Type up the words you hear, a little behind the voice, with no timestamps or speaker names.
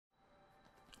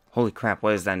Holy crap,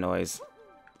 what is that noise?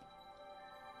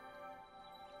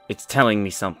 It's telling me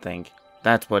something.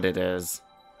 That's what it is.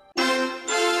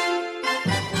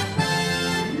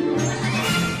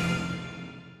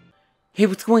 Hey,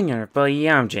 what's going on, everybody?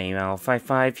 I'm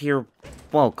JML55 here.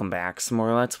 Welcome back. Some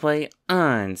more Let's Play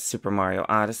on Super Mario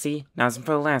Odyssey. Now, as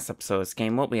for the last episode of this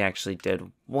game, what we actually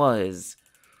did was...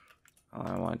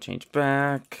 I want to change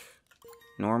back.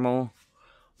 Normal.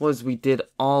 Was we did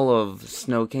all of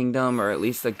Snow Kingdom, or at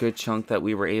least a good chunk that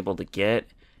we were able to get.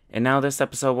 And now this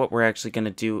episode, what we're actually going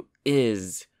to do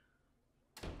is...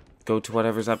 go to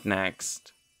whatever's up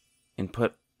next. And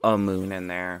put a moon in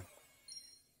there.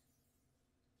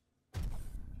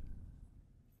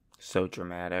 So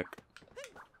dramatic.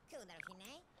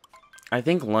 I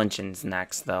think Luncheon's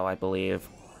next, though, I believe.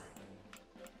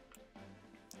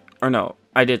 Or no,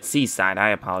 I did Seaside, I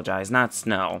apologize, not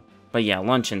Snow. But yeah,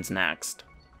 Luncheon's next.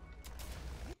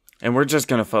 And we're just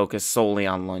gonna focus solely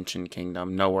on Luncheon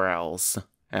Kingdom, nowhere else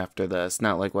after this.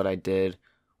 Not like what I did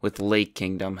with Lake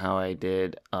Kingdom, how I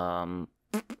did, added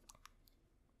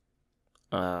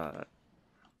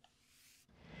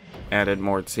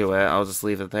more to it. I'll just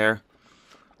leave it there.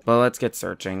 But let's get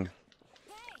searching.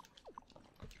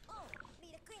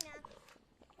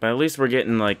 But at least we're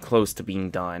getting, like, close to being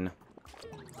done.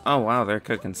 Oh, wow, they're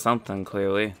cooking something,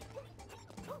 clearly.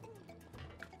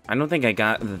 I don't think I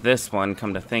got this one,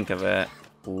 come to think of it.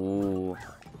 Ooh.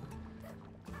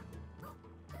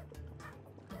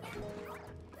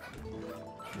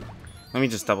 Let me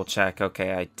just double check.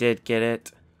 Okay, I did get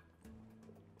it.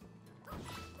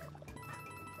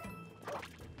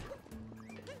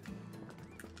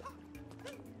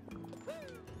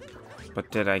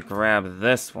 But did I grab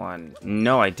this one?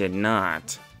 No, I did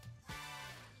not.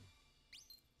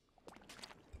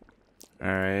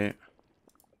 Alright.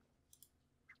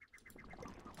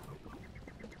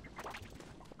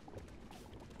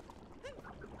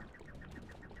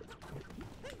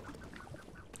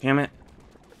 Damn it.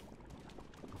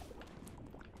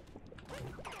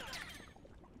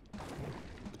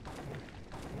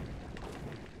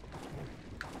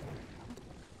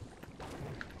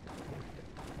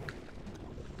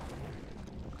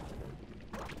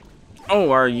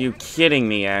 Oh, are you kidding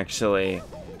me, actually?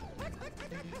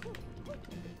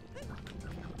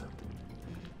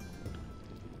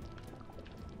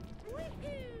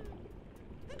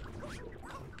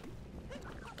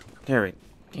 There we...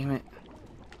 Damn it.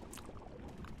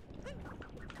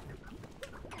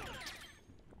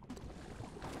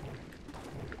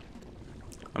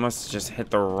 I must have just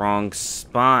hit the wrong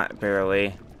spot,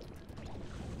 barely.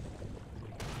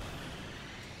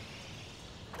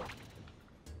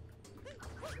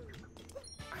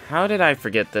 How did I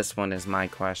forget this one is my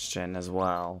question as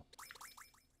well.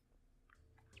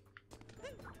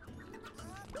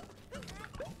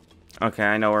 Okay,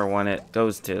 I know where one it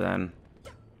goes to then.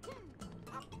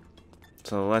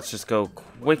 So let's just go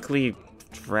quickly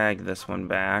drag this one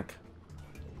back.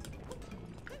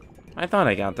 I thought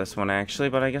I got this one actually,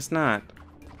 but I guess not.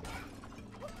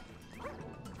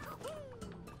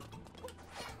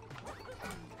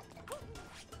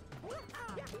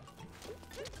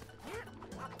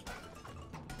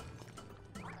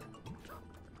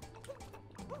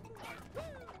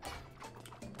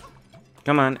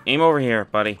 Come on, aim over here,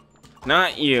 buddy.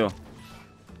 Not you.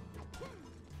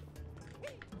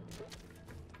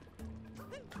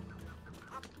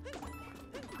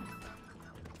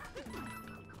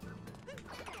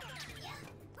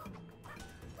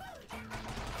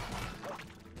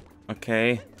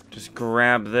 Okay, just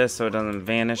grab this so it doesn't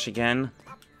vanish again.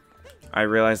 I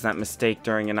realized that mistake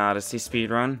during an Odyssey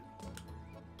speedrun.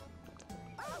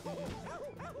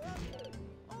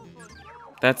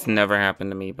 That's never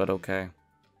happened to me, but okay.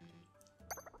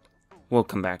 We'll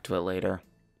come back to it later.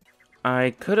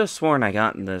 I could have sworn I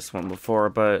got this one before,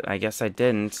 but I guess I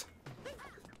didn't.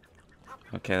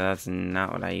 Okay, that's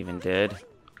not what I even did.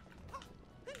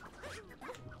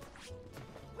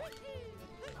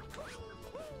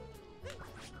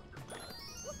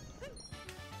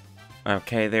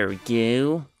 Okay, there we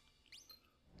go.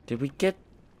 Did we get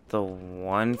the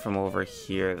one from over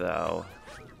here, though?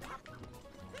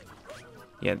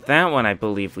 Yeah, that one I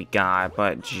believe we got,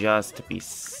 but just to be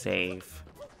safe.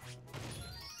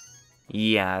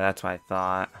 Yeah, that's what I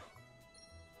thought.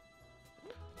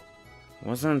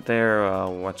 Wasn't there a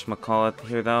whatchamacallit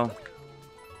here, though?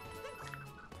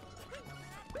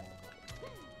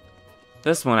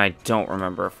 This one I don't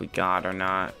remember if we got or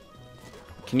not.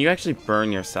 Can you actually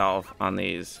burn yourself on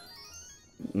these?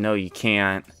 No, you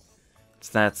can't. It's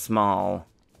that small.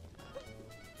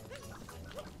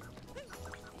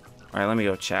 Alright, let me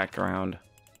go check around.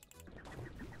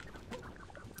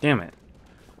 Damn it.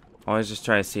 Always just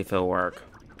try to see if it'll work.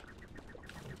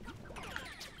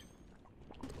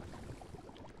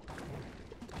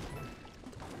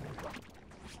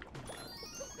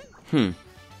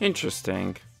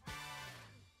 Interesting.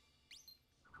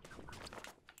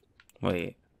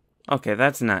 Wait. Okay,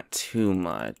 that's not too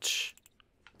much.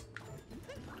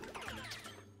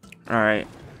 Alright.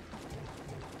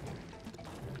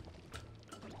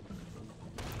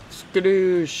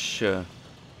 Skadoosh.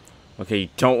 Okay, you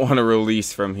don't want to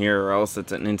release from here or else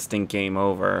it's an instant game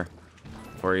over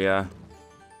for ya.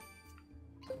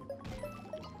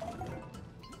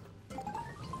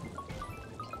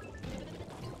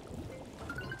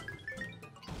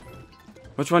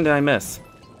 Which one did I miss?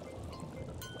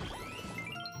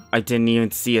 I didn't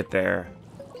even see it there.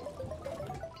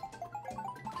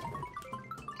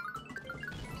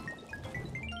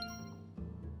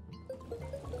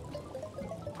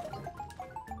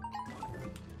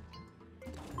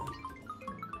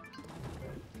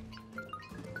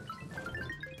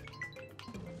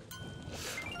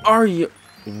 Are you?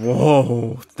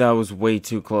 Whoa, that was way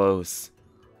too close.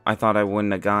 I thought I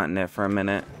wouldn't have gotten it for a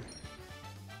minute.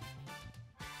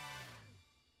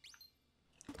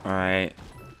 Alright.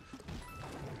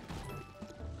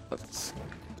 Let's...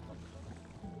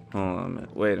 Hold on a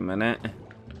minute. Wait a minute.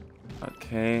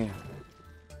 Okay.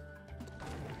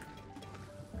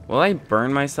 Will I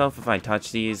burn myself if I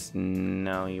touch these?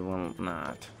 No, you will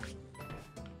not.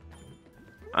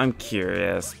 I'm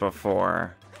curious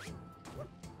before.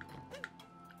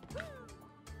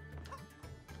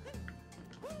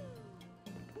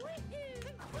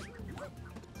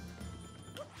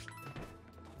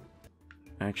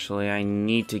 Actually, I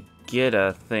need to get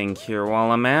a thing here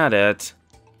while I'm at it.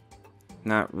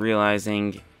 Not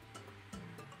realizing...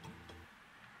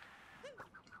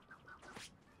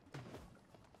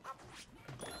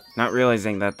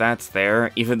 that that's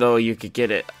there, even though you could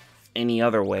get it any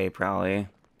other way, probably.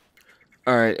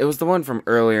 Alright, it was the one from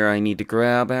earlier I need to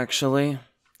grab, actually.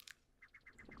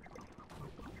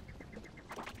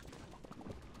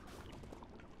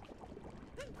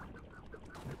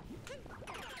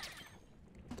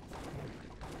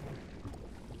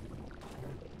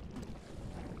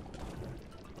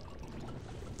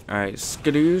 Alright,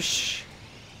 skadoosh.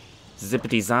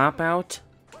 Zippity zop out.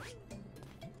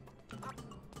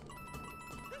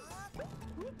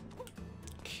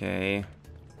 Okay.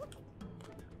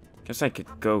 Guess I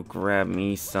could go grab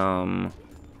me some...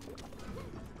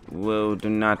 Whoa, do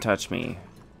not touch me.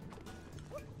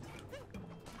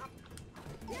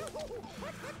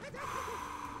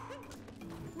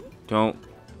 Don't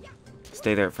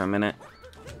stay there for a minute.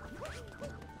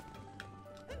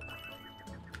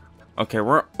 Okay,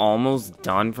 we're almost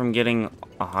done from getting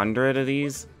 100 of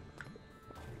these.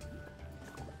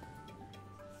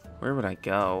 Where would I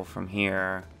go from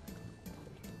here?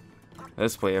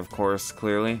 This way, of course,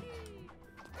 clearly.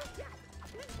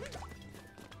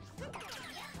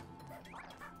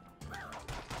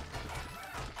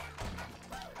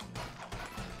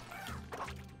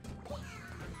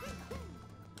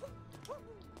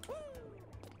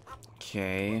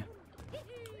 Okay.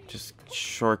 Just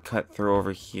shortcut through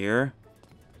over here.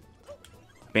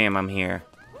 Bam, I'm here.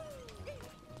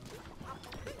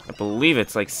 I believe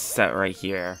it's like set right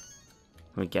here.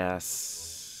 Let me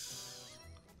guess.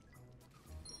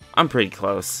 I'm pretty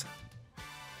close.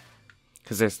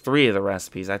 Because there's 3 of the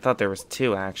recipes. I thought there was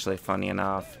 2 actually, funny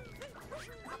enough.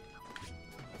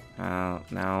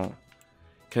 No.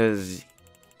 Because,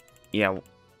 yeah.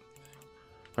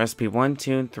 Recipe 1,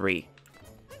 2, and 3.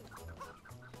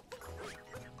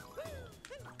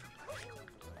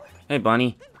 Hey,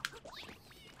 bunny.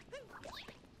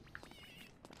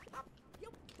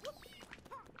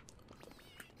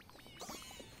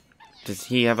 Does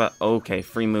he have a... Okay,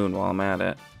 free moon while I'm at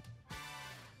it.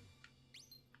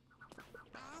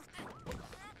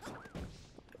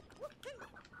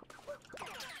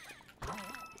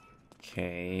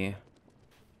 Okay.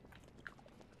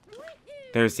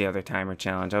 There's the other timer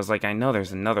challenge. I was like, I know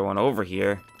there's another one over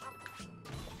here.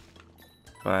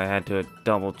 But I had to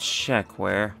double check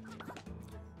where.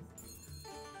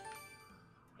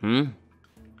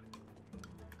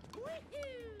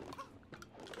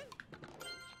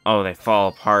 Oh, they fall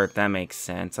apart. That makes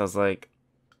sense. I was like,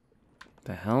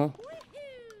 the hell?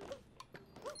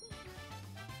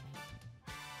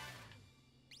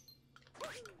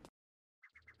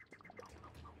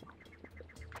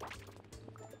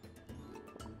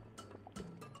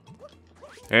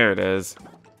 There it is.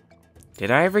 Did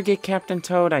I ever get Captain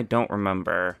Toad? I don't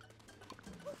remember.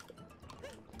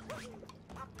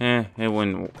 It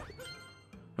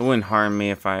wouldn't harm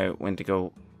me if I went to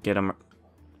go get him.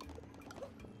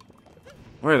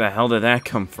 Where the hell did that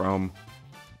come from?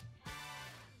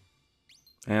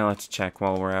 Yeah, let's check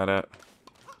while we're at it.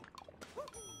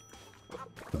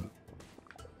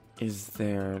 Is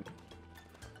there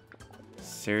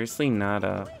seriously not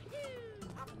a...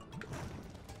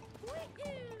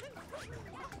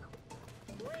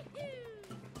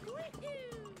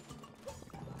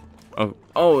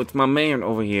 Oh, it's my man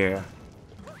over here.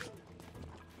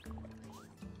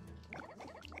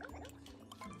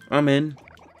 I'm in.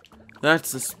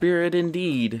 That's the spirit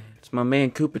indeed. It's my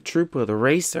man Koopa Troopa, the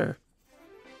racer.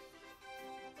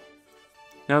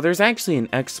 Now, there's actually an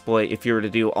exploit if you were to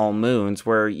do all moons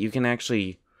where you can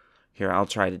actually... Here, I'll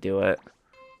try to do it.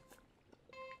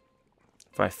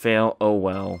 If I fail, oh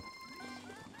well.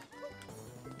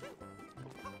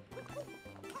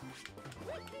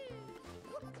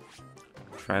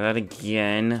 Try that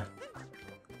again.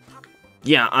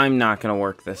 Yeah, I'm not gonna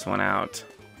work this one out.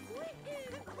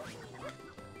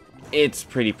 It's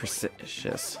pretty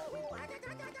precious.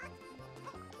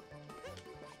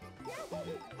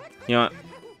 You know what?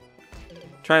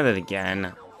 Try that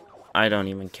again. I don't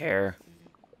even care.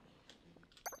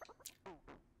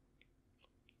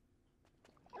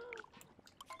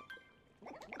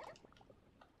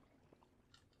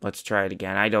 Let's try it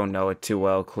again. I don't know it too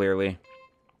well, clearly.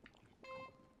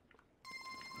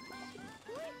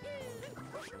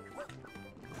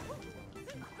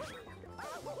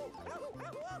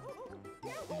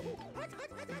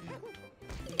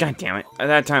 God damn it. At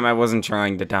that time, I wasn't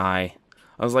trying to die.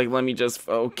 I was like, let me just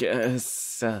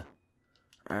focus.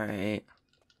 Alright.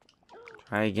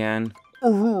 Try again.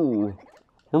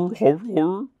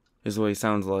 Is what he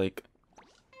sounds like.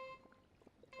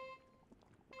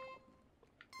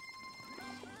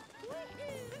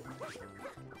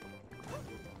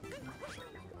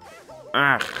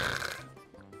 Ugh.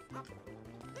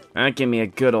 That gave me a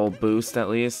good old boost, at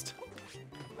least.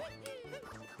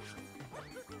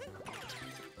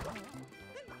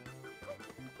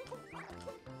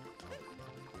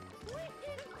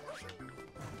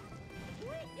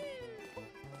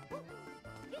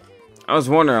 I was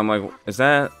wondering, I'm like, is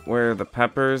that where the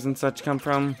peppers and such come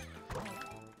from?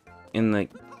 In the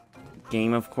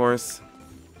game, of course.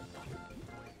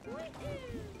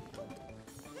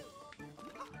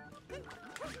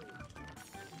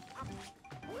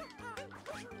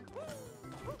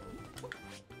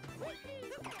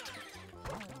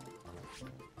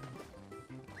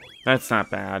 That's not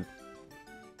bad.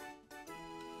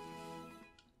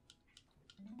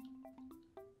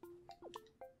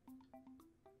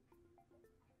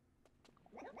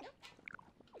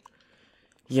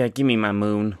 Yeah, give me my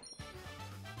moon.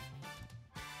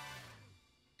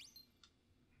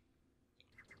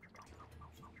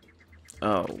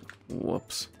 Oh,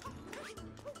 whoops.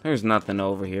 There's nothing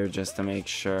over here just to make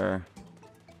sure.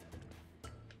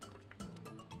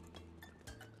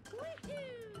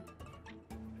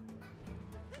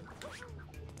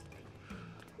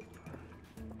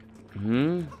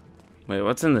 Wait,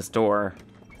 what's in this door?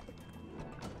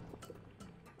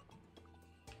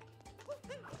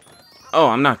 Oh,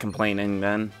 I'm not complaining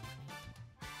then.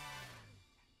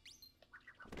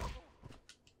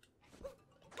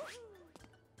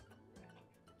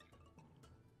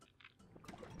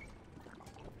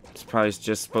 It's probably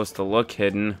just supposed to look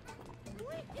hidden.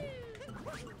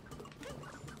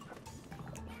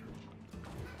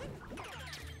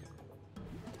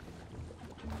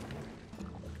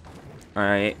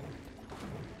 Alright.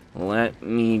 Let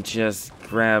me just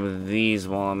grab these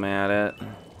while I'm at it.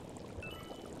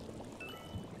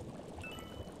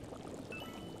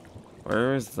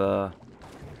 Where is the...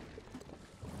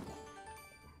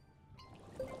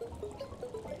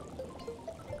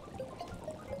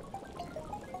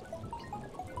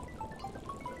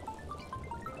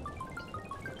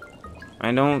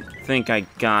 I don't think I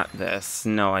got this.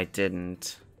 No, I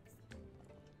didn't.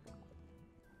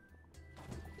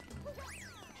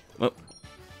 Oh.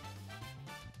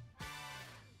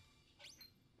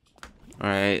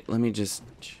 Alright, let me just...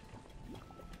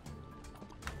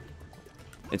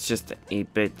 It's just an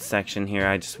 8-bit section here.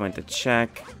 I just went to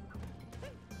check.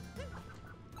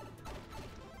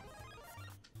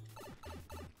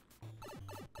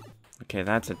 Okay,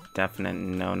 that's a definite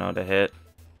no-no to hit.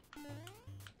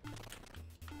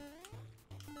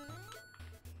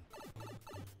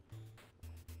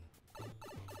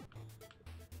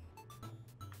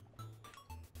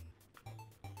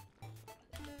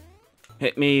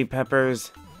 Hit me,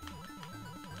 peppers.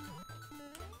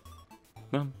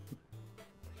 Well.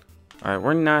 Alright,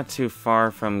 we're not too far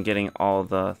from getting all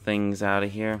the things out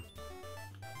of here.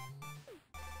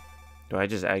 Do I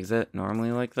just exit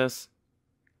normally like this?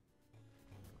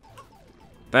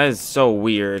 That is so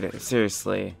weird,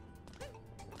 seriously.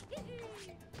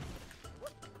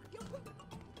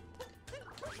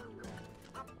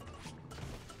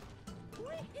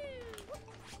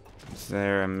 Is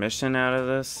there a mission out of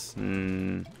this?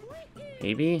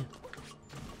 Maybe?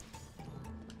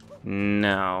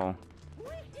 No.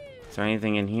 Is there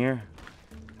anything in here?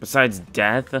 Besides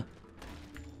death?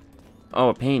 Oh,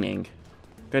 a painting.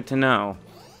 Good to know.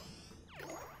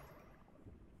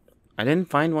 I didn't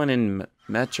find one in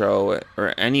Metro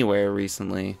or anywhere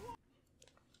recently.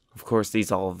 Of course,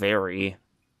 these all vary.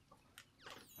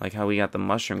 Like how we got the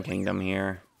Mushroom Kingdom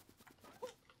here.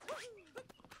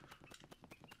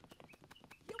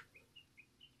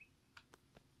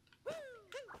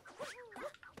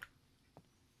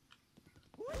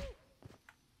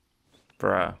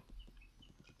 Bruh.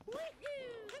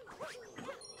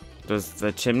 Does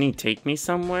the chimney take me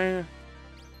somewhere?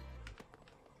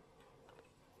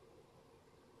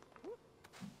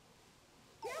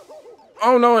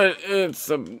 Oh no,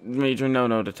 it's a major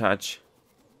no-no to touch.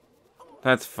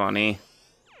 That's funny.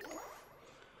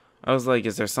 I was like,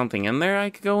 is there something in there I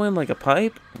could go in, like a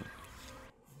pipe?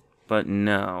 But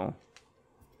no.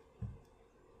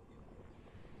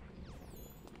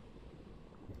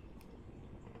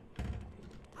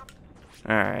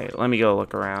 Alright, let me go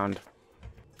look around.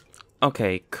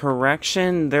 Okay,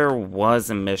 correction, there was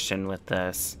a mission with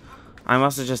this. I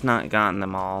must have just not gotten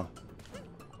them all.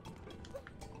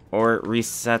 Or it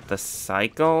reset the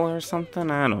cycle or something?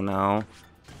 I don't know.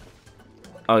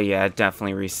 Oh yeah, it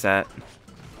definitely reset.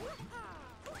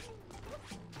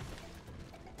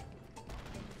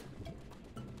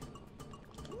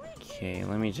 Okay,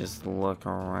 let me just look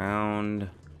around.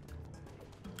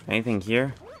 Anything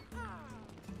here?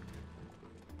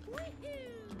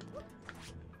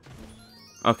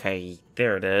 Okay,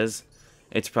 there it is.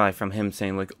 It's probably from him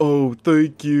saying like, "Oh,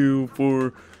 thank you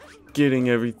for getting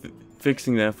everything,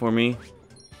 fixing that for me."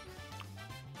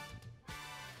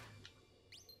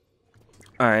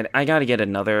 Alright, I gotta get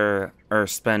another, or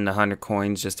spend 100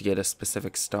 coins just to get a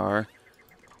specific star.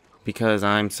 Because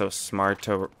I'm so smart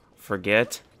to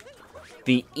forget.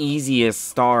 The easiest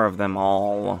star of them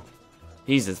all.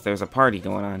 Jesus, there's a party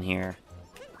going on here.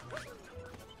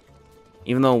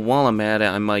 Even though while I'm at it,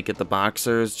 I might get the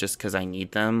boxers just because I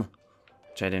need them.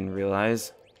 Which I didn't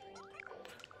realize.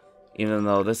 Even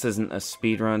though this isn't a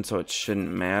speedrun, so it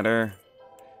shouldn't matter.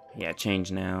 Yeah,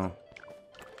 change now.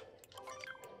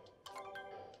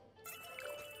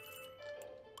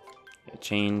 Yeah,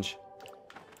 change.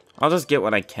 I'll just get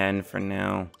what I can for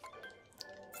now.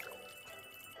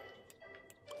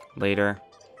 Later.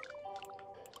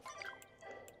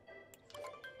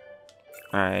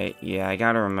 Alright, yeah, I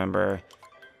gotta remember.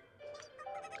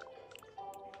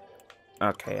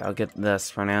 Okay, I'll get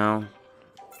this for now.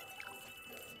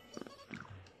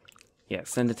 Yeah,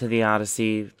 send it to the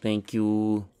Odyssey. Thank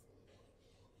you.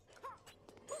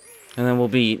 And then we'll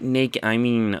be naked. I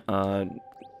mean,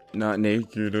 not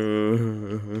naked.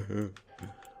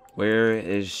 Where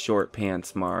is Short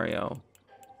Pants Mario?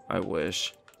 I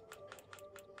wish.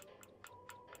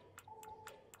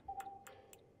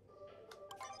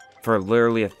 For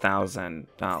literally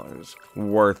 $1,000.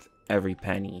 Worth every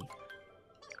penny.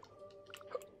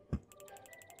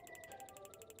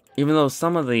 Even though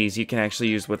some of these you can actually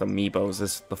use with amiibos,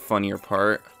 this is the funnier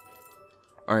part.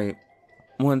 Alright,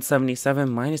 177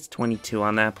 minus 22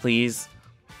 on that, please.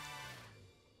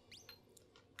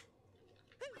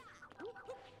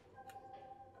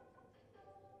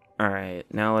 Alright,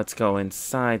 now let's go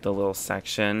inside the little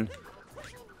section.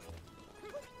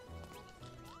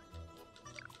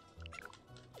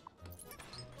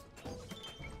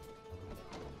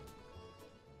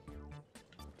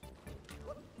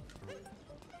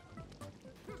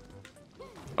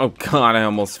 Oh god, I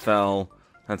almost fell.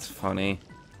 That's funny.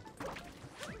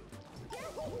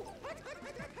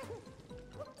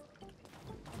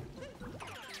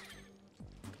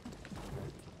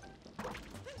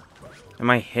 Am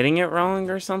I hitting it wrong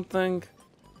or something?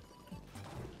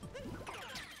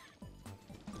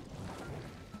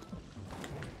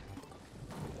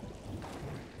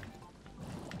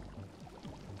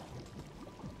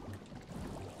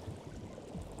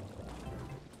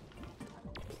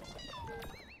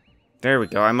 There we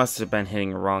go, I must have been hitting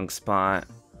the wrong spot.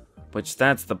 Which,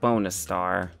 that's the bonus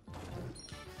star.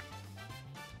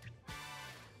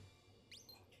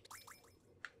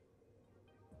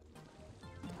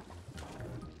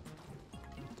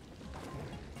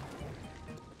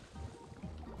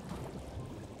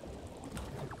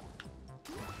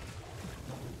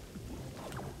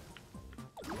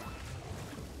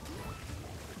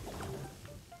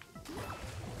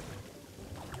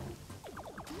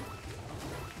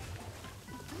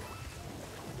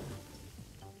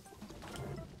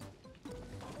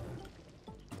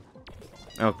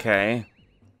 Okay.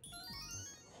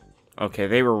 Okay,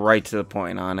 they were right to the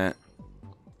point on it.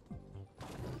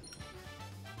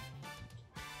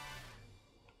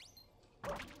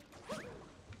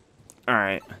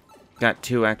 Alright. Got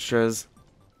 2 extras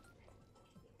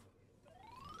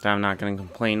that I'm not going to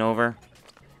complain over.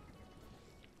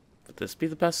 Would this be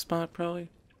the best spot, probably?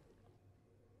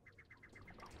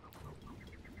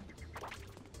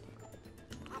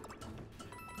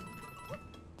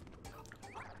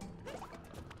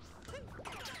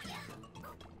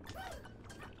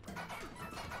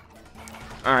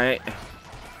 Alright.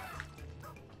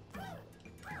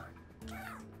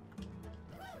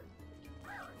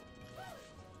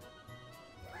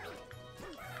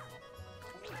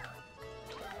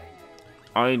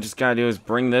 All you just gotta do is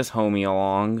bring this homie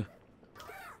along.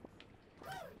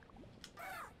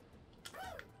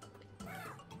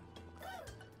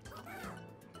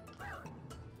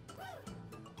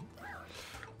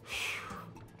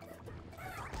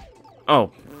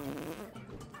 Oh.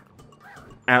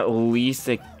 At least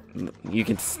you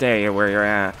can stay where you're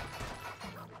at.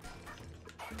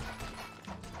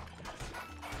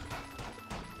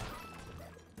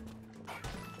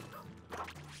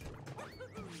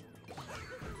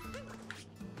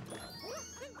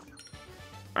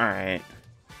 Alright.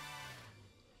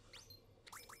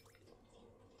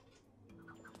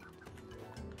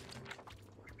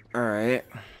 Alright.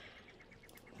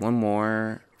 One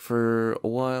more for a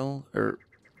while. Or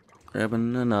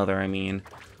grabbing another, I mean.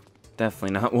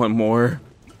 Definitely not one more.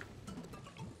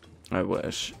 I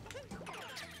wish.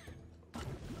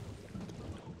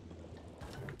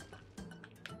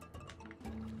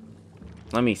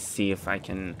 Let me see if I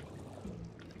can...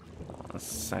 A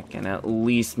second, at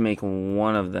least make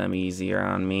one of them easier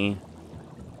on me.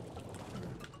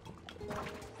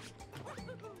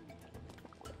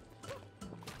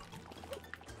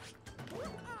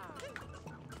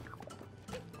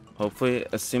 Hopefully,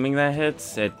 assuming that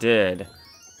hits, it did.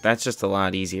 That's just a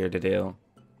lot easier to do.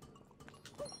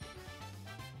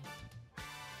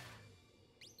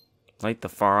 Light the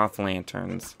far-off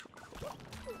lanterns.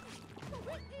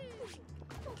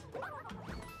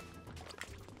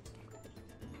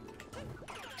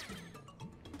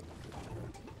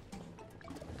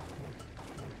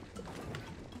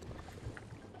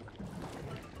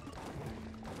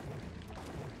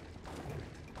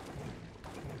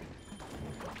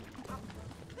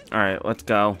 Alright, let's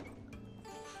go.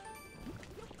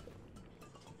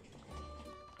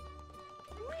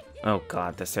 Oh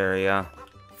god, this area.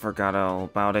 Forgot all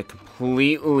about it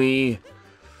completely.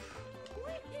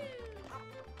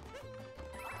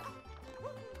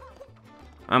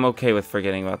 I'm okay with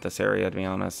forgetting about this area, to be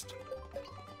honest.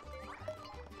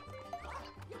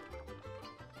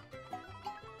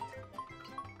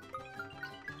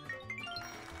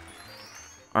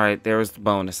 Alright, there was the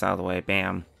bonus out of the way.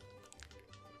 Bam.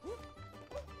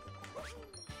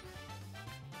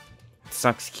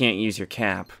 Sucks you can't use your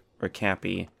cap. Or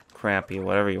cappy. Crappy.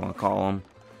 Whatever you want to call them.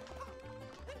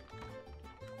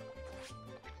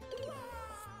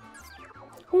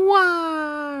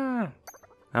 Wah!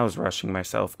 I was rushing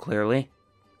myself, clearly.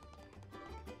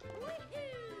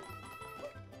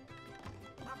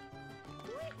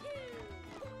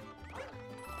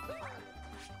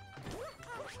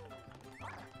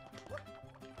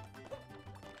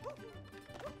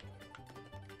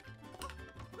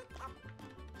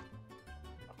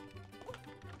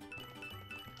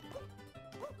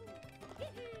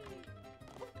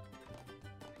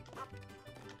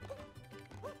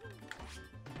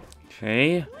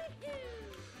 Okay.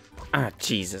 Ah,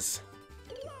 Jesus.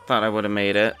 Thought I would have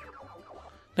made it.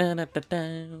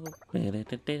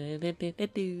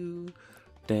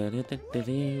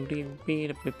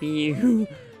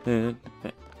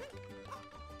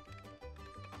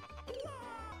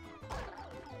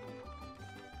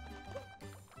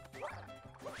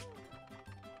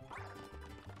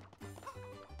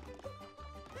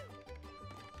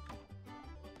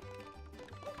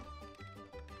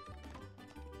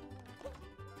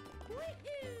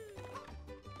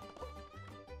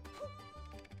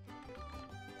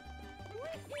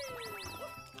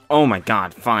 Oh my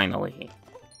god, finally.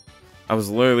 I was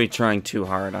literally trying too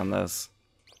hard on this.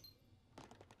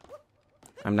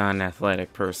 I'm not an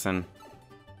athletic person.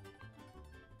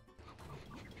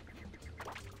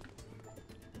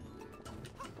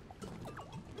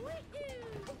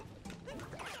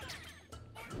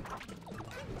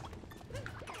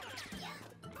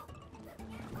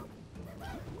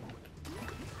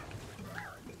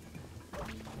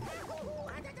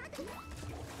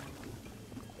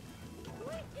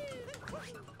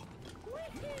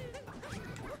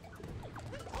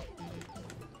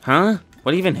 Huh?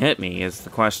 What even hit me is the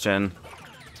question.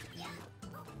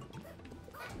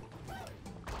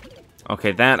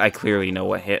 Okay, that I clearly know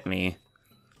what hit me.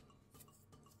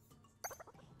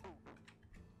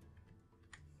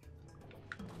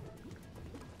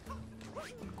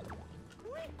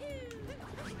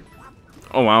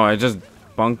 Oh wow, I just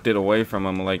bunked it away from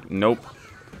him, like, nope.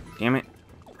 Damn it.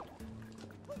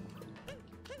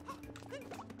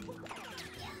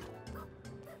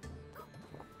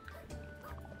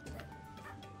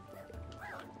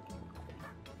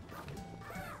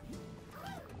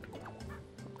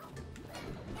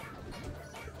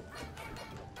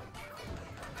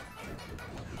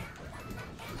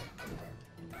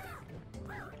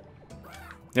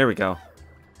 There we go.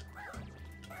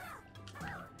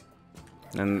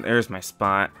 And there's my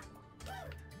spot.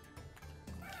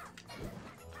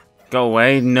 Go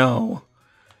away? No.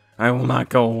 I will not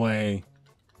go away.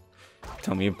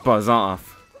 Tell me to buzz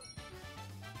off.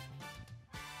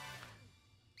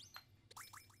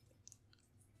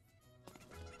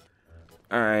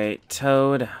 Alright,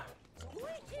 Toad.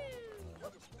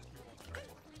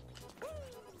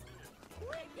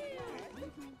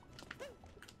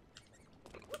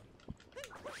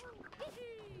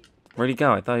 Where'd he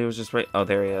go? I thought he was just right. Oh,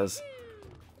 there he is.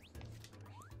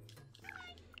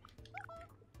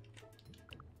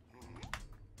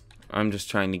 I'm just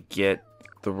trying to get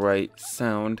the right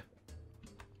sound.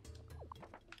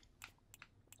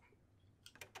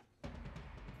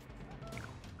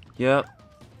 Yep.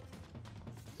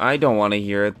 I don't want to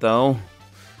hear it, though.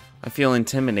 I feel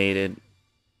intimidated.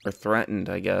 Or threatened,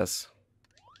 I guess.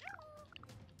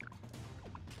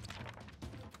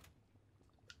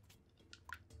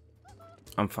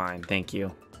 I'm fine, thank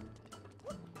you.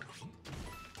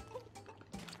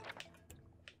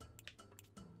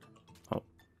 Oh.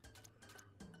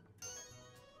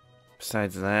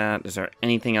 Besides that, is there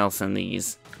anything else in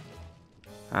these?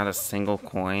 Not a single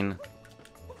coin.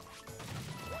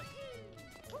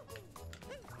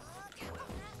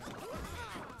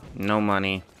 No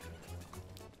money.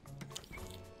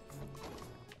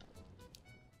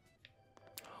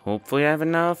 Hopefully I have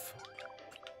enough.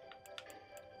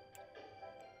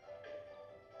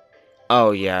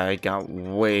 Oh yeah, I got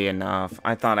way enough.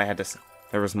 I thought I had to...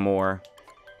 There was more.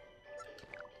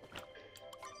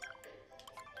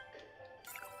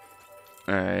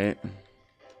 Alright.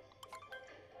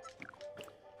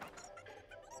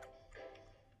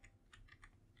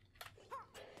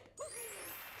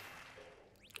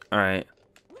 Alright.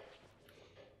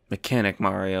 Mechanic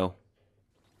Mario.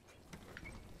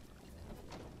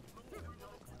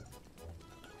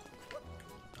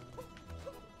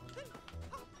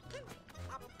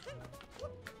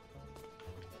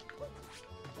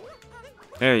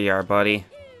 There you are, buddy.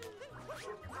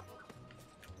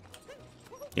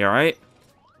 You alright?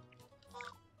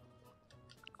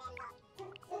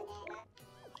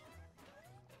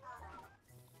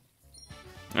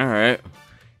 Alright.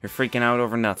 You're freaking out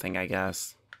over nothing, I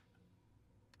guess.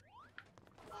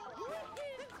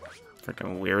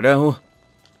 Freaking weirdo.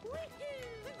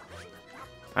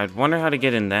 I'd wonder how to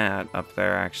get in that up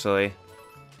there, actually.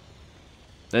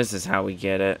 This is how we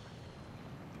get it.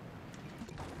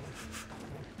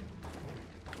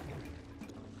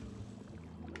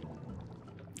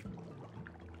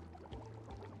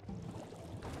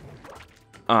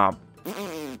 Oh.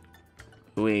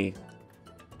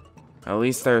 At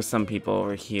least there are some people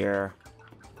over here.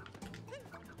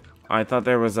 I thought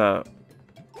there was a...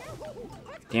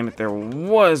 Damn it, there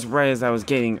was right as I was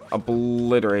getting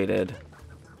obliterated.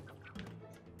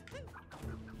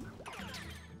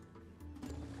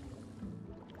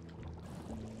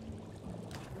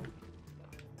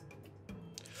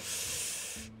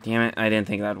 Damn it, I didn't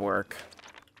think that'd work.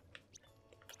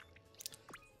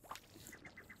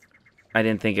 I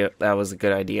didn't think that was a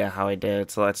good idea how I did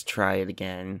it, so let's try it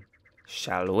again.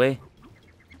 Shall we?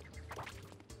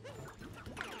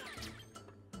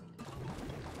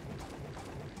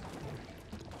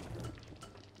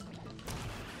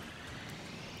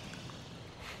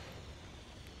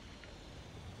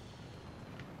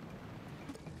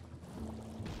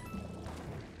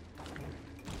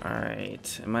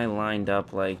 Alright, am I lined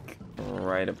up like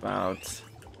right about...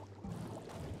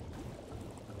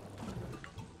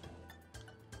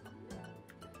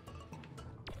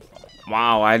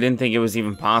 Wow, I didn't think it was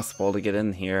even possible to get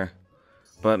in here.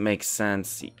 But it makes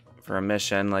sense for a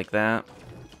mission like that.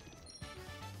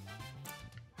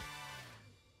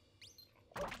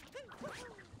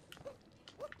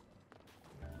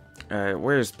 Alright,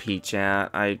 where's Peach at?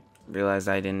 I realized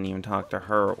I didn't even talk to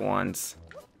her once.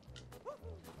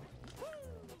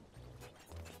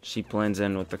 She blends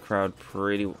in with the crowd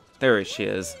pretty... There she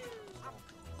is.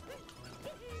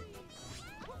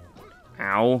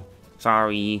 Ow.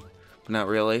 Sorry. Not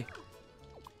really.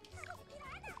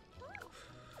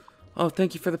 Oh,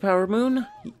 thank you for the power moon,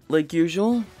 like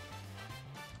usual.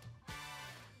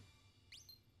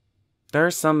 There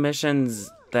are some missions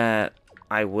that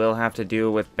I will have to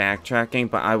do with backtracking,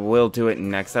 but I will do it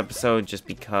next episode just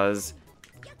because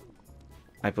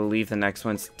I believe the next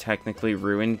one's technically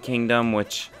Ruined Kingdom,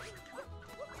 which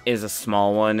is a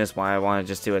small one, is why I want to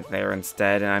just do it there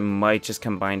instead, and I might just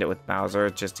combine it with Bowser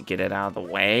just to get it out of the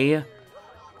way.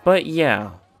 But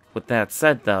yeah, with that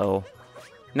said though,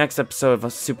 next episode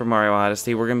of Super Mario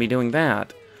Odyssey, we're going to be doing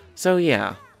that. So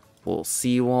yeah, we'll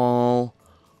see you all.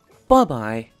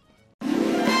 Bye-bye.